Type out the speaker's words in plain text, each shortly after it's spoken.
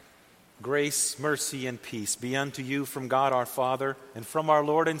Grace, mercy, and peace be unto you from God our Father and from our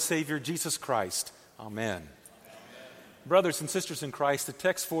Lord and Savior Jesus Christ. Amen. Brothers and sisters in Christ, the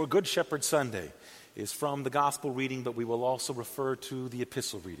text for Good Shepherd Sunday is from the Gospel reading, but we will also refer to the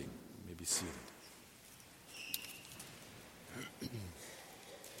epistle reading. You may be seated.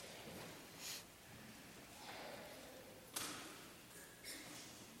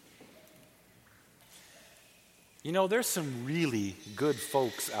 You know, there's some really good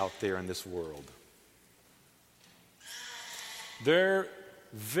folks out there in this world. They're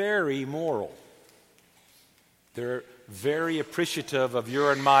very moral. They're very appreciative of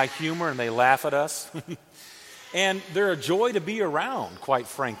your and my humor, and they laugh at us. And they're a joy to be around, quite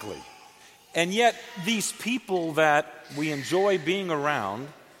frankly. And yet, these people that we enjoy being around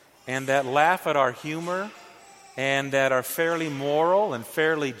and that laugh at our humor and that are fairly moral and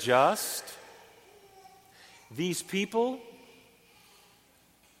fairly just, these people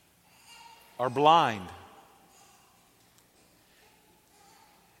are blind.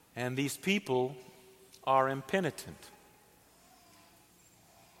 And these people are impenitent.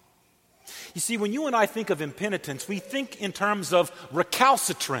 You see, when you and I think of impenitence, we think in terms of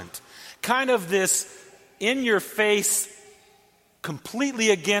recalcitrant, kind of this in-your-face, completely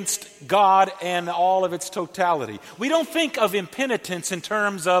against God and all of its totality. We don't think of impenitence in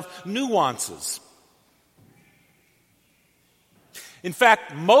terms of nuances. In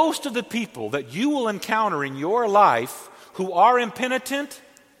fact, most of the people that you will encounter in your life who are impenitent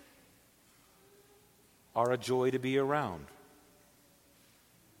are a joy to be around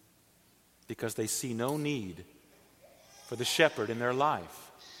because they see no need for the shepherd in their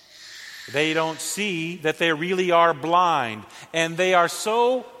life. They don't see that they really are blind, and they are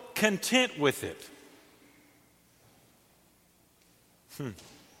so content with it.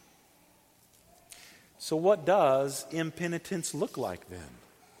 So what does impenitence look like then?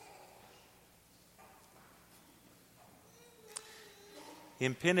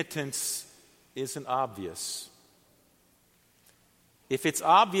 Impenitence isn't obvious. If it's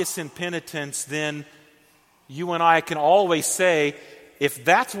obvious impenitence, then you and I can always say, if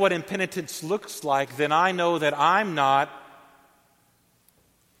that's what impenitence looks like, then I know that I'm not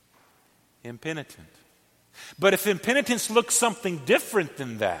impenitent. But if impenitence looks something different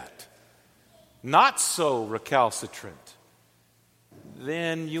than that, not so recalcitrant,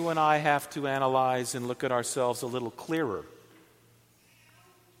 then you and I have to analyze and look at ourselves a little clearer.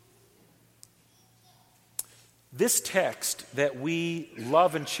 This text that we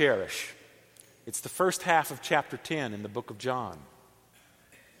love and cherish, it's the first half of chapter 10 in the book of John.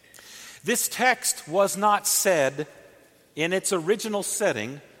 This text was not said in its original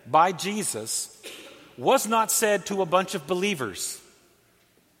setting by Jesus, was not said to a bunch of believers.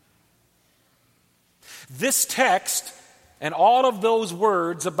 This text and all of those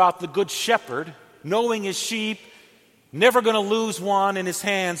words about the good shepherd, knowing his sheep, never going to lose one in his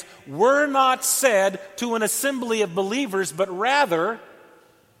hands, were not said to an assembly of believers, but rather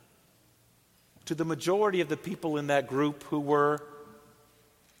to the majority of the people in that group who were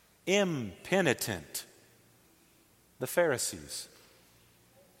impenitent, the Pharisees.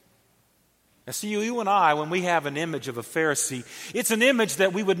 Now see, you and I, when we have an image of a Pharisee, it's an image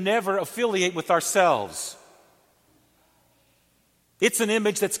that we would never affiliate with ourselves. It's an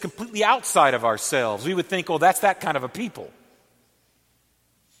image that's completely outside of ourselves. We would think, oh, that's that kind of a people.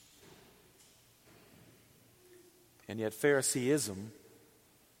 And yet Phariseeism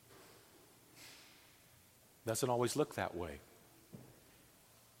doesn't always look that way.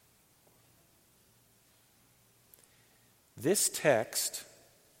 This text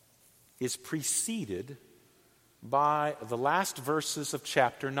is preceded by the last verses of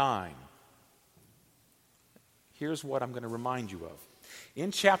chapter 9. Here's what I'm going to remind you of.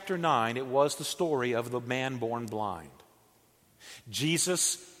 In chapter 9, it was the story of the man born blind.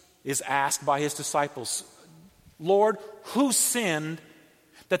 Jesus is asked by his disciples, Lord, who sinned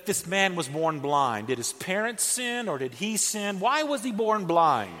that this man was born blind? Did his parents sin or did he sin? Why was he born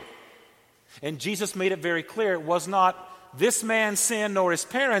blind? And Jesus made it very clear it was not this man's sin nor his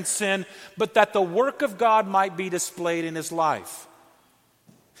parents' sin, but that the work of God might be displayed in his life.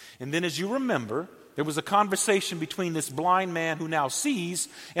 And then as you remember, there was a conversation between this blind man who now sees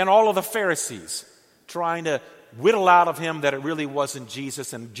and all of the Pharisees trying to whittle out of him that it really wasn't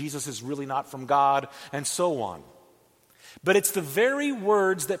Jesus and Jesus is really not from God and so on. But it's the very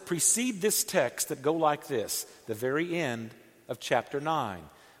words that precede this text that go like this, the very end of chapter 9,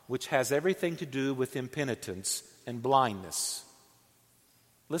 which has everything to do with impenitence and blindness.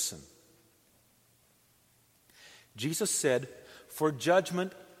 Listen. Jesus said, For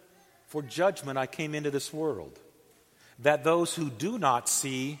judgment I came into this world, that those who do not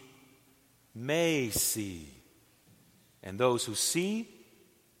see may see, and those who see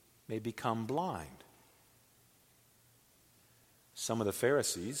may become blind. Some of the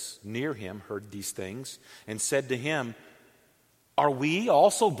Pharisees near him heard these things and said to him, "Are we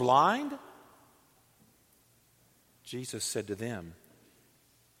also blind?" Jesus said to them,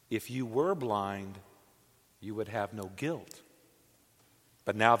 "If you were blind, you would have no guilt.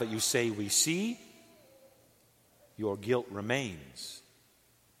 But now that you say we see, your guilt remains.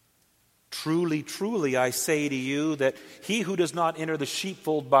 Truly, truly, I say to you that he who does not enter the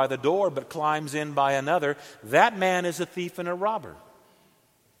sheepfold by the door, but climbs in by another, that man is a thief and a robber.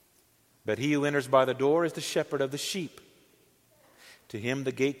 But he who enters by the door is the shepherd of the sheep. To him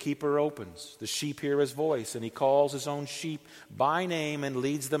the gatekeeper opens. The sheep hear his voice, and he calls his own sheep by name and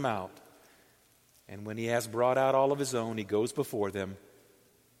leads them out. And when he has brought out all of his own, he goes before them,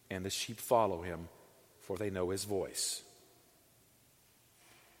 and the sheep follow him, for they know his voice."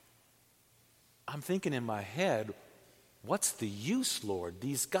 I'm thinking in my head, what's the use, Lord?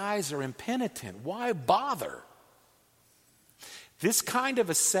 These guys are impenitent. Why bother? This kind of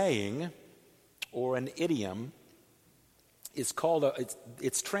a saying or an idiom is called,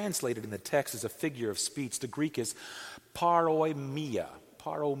 it's translated in the text as a figure of speech. The Greek is paroimia,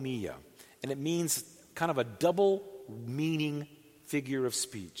 and it means kind of a double meaning figure of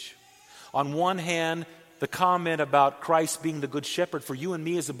speech. On one hand, the comment about Christ being the good shepherd for you and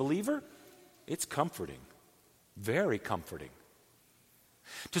me as a believer, it's comforting, very comforting.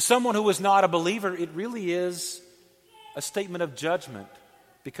 To someone who is not a believer, it really is a statement of judgment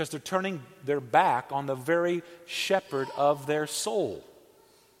because they're turning their back on the very shepherd of their soul,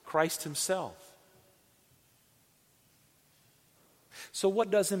 Christ himself. So what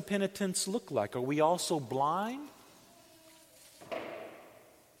does impenitence look like? Are we also blind?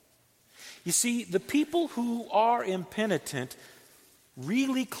 You see, the people who are impenitent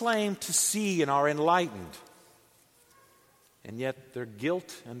really claim to see and are enlightened. And yet their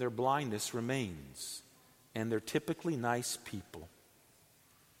guilt and their blindness remains. And they're typically nice people.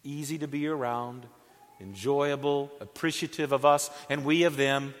 Easy to be around, enjoyable, appreciative of us, and we of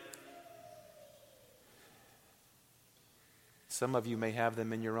them. Some of you may have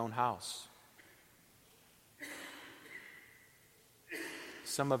them in your own house.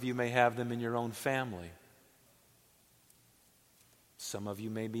 Some of you may have them in your own family. Some of you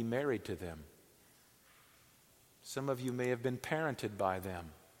may be married to them. Some of you may have been parented by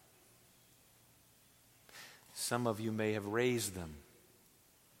them. Some of you may have raised them.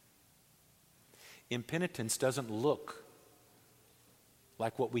 Impenitence doesn't look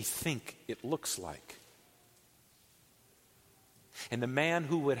like what we think it looks like. And the man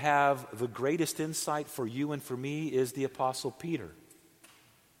who would have the greatest insight for you and for me is the Apostle Peter.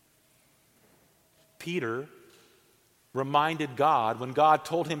 Peter reminded God when God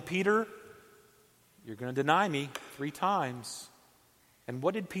told him, "Peter, you're going to deny me 3 times. And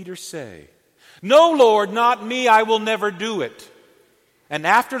what did Peter say? "No, Lord, not me, I will never do it." And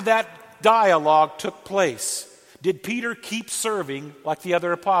after that dialogue took place, did Peter keep serving like the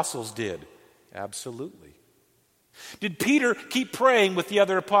other apostles did? Absolutely. Did Peter keep praying with the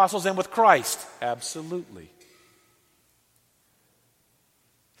other apostles and with Christ? Absolutely.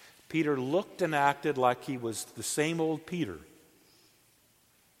 Peter looked and acted like he was the same old Peter.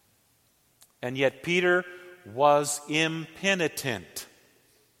 And yet Peter was impenitent.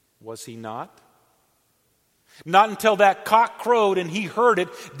 Was he not? Not until that cock crowed and he heard it,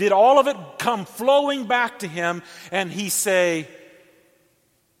 did all of it come flowing back to him and he say,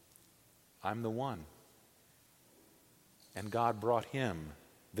 "I'm the one." And God brought him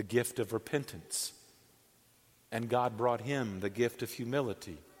the gift of repentance. And God brought him the gift of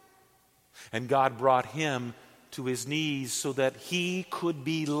humility. And God brought him to his knees so that he could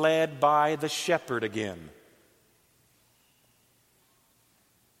be led by the shepherd again.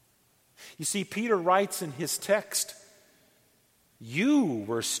 You see, Peter writes in his text, "You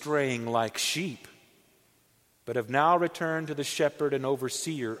were straying like sheep, but have now returned to the shepherd and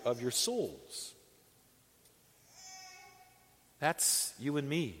overseer of your souls." That's you and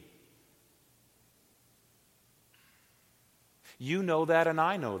me. You know that and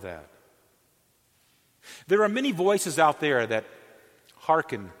I know that. There are many voices out there that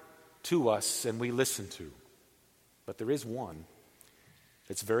hearken to us and we listen to. But there is one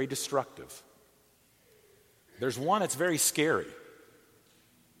that's very destructive. There's one that's very scary.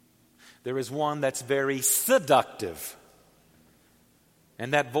 There is one that's very seductive.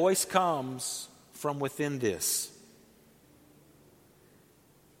 And that voice comes from within this.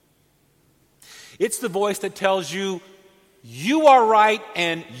 It's the voice that tells you, you are right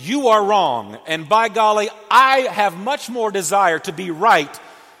and you are wrong. And by golly, I have much more desire to be right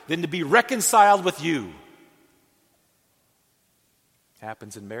than to be reconciled with you.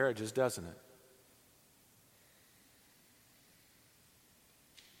 Happens in marriages, doesn't it?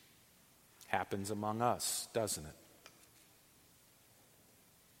 Happens among us, doesn't it?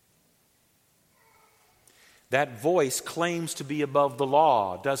 That voice claims to be above the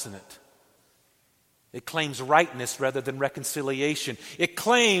law, doesn't it? It claims rightness rather than reconciliation. It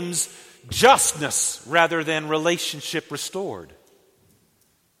claims justness rather than relationship restored.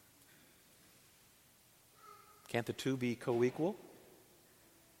 Can't the two be co-equal?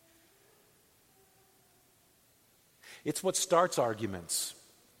 It's what starts arguments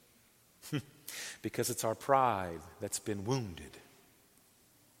because it's our pride that's been wounded.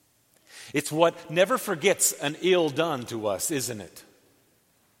 It's what never forgets an ill done to us, isn't it?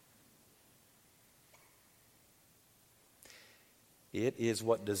 It is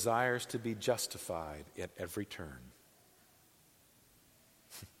what desires to be justified at every turn.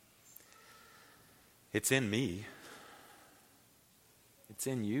 It's in me. It's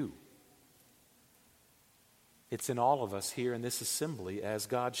in you. It's in all of us here in this assembly as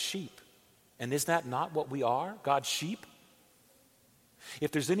God's sheep. And is that not what we are, God's sheep?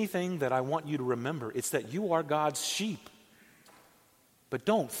 If there's anything that I want you to remember, it's that you are God's sheep. But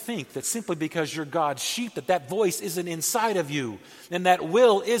don't think that simply because you're God's sheep that voice isn't inside of you and that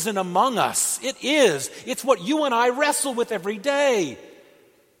will isn't among us. It is. It's what you and I wrestle with every day.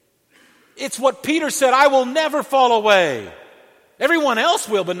 It's what Peter said, I will never fall away. Everyone else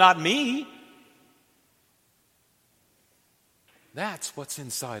will, but not me. That's what's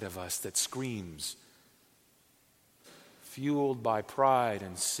inside of us that screams, fueled by pride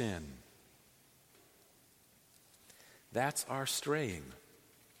and sin. That's our straying.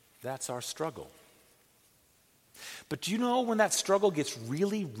 That's our struggle. But do you know when that struggle gets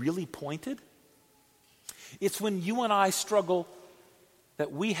really, really pointed? It's when you and I struggle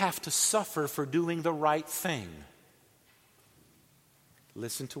that we have to suffer for doing the right thing.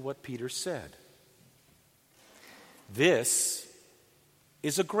 Listen to what Peter said. This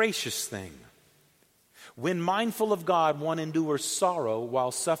is a gracious thing. When mindful of God, one endures sorrow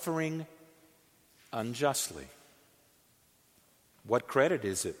while suffering unjustly. What credit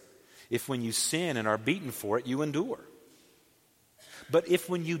is it if when you sin and are beaten for it, you endure? But if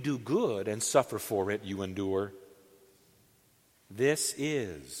when you do good and suffer for it, you endure, this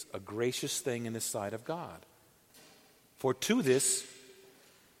is a gracious thing in the sight of God. For to this,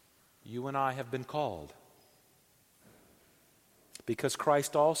 you and I have been called. Because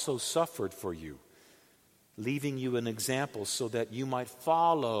Christ also suffered for you, leaving you an example so that you might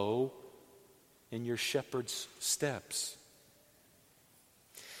follow in your shepherd's steps.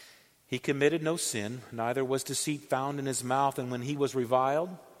 He committed no sin, neither was deceit found in his mouth, and when he was reviled,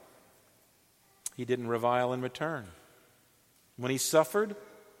 he didn't revile in return. When he suffered,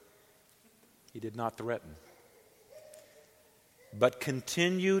 he did not threaten, but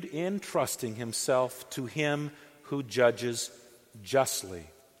continued entrusting himself to him who judges justly.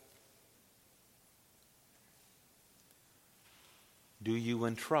 Do you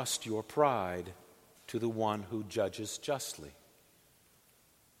entrust your pride to the one who judges justly?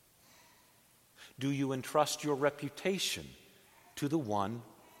 Do you entrust your reputation to the one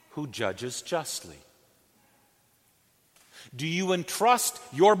who judges justly? Do you entrust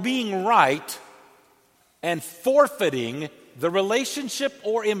your being right and forfeiting the relationship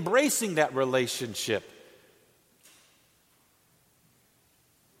or embracing that relationship?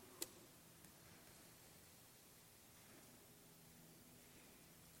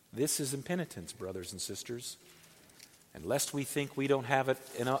 This is impenitence, brothers and sisters. And lest we think we don't have it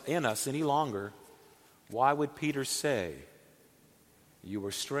in us any longer, why would Peter say, you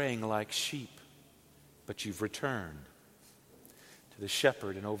were straying like sheep, but you've returned to the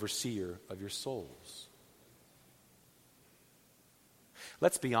shepherd and overseer of your souls?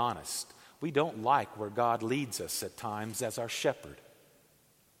 Let's be honest. We don't like where God leads us at times as our shepherd.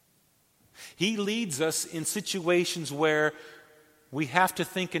 He leads us in situations where we have to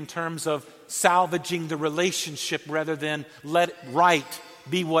think in terms of salvaging the relationship rather than let right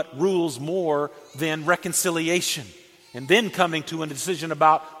be what rules more than reconciliation. And then coming to a decision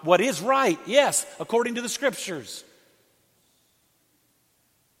about what is right, yes, according to the Scriptures.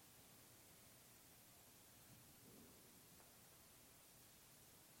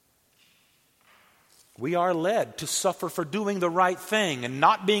 We are led to suffer for doing the right thing and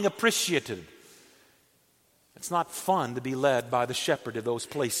not being appreciated. It's not fun to be led by the shepherd to those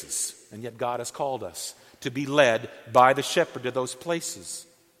places, and yet God has called us to be led by the shepherd to those places.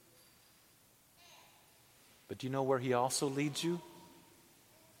 But do you know where he also leads you?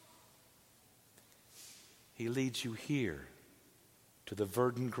 He leads you here to the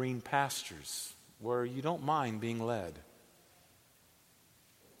verdant green pastures where you don't mind being led.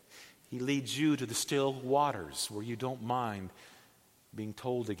 He leads you to the still waters where you don't mind being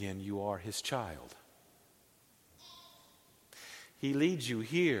told again you are His child. He leads you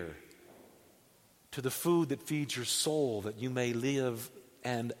here to the food that feeds your soul, that you may live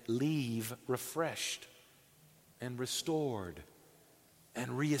and leave refreshed and restored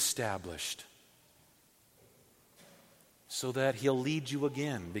and reestablished, so that He'll lead you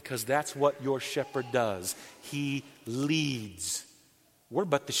again, because that's what your shepherd does. He leads. We're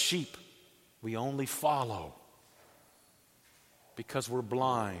but the sheep. We only follow because we're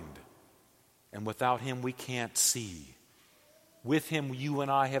blind, and without Him we can't see. With Him you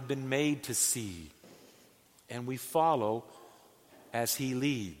and I have been made to see, and we follow as He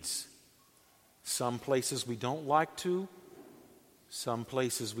leads. Some places we don't like to, some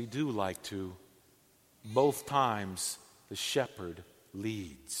places we do like to. Both times the shepherd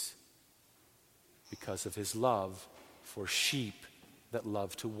leads because of His love for sheep that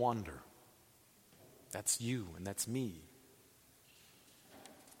love to wander. That's you and that's me.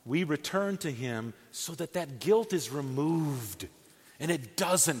 We return to Him so that that guilt is removed and it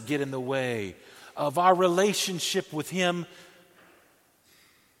doesn't get in the way of our relationship with Him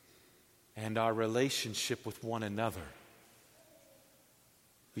and our relationship with one another,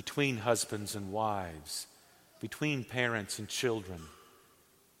 between husbands and wives, between parents and children,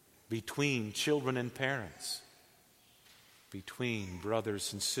 between children and parents, between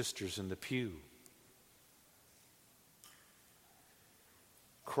brothers and sisters in the pew.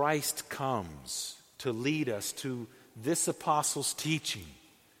 Christ comes to lead us to this apostle's teaching,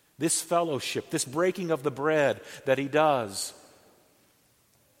 this fellowship, this breaking of the bread that He does.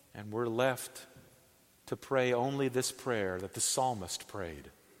 And we're left to pray only this prayer that the psalmist prayed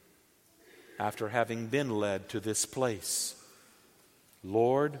after having been led to this place.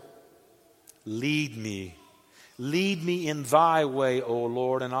 Lord, lead me. Lead me in Thy way, O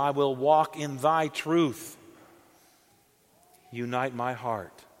Lord, and I will walk in Thy truth. Unite my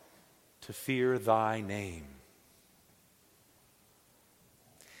heart to fear Thy name.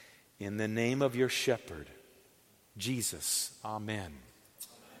 In the name of your shepherd, Jesus, amen.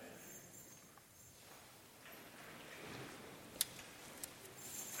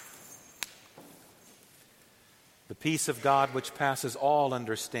 The peace of God which passes all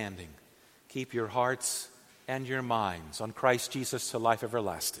understanding, keep your hearts and your minds on Christ Jesus to life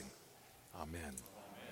everlasting. Amen.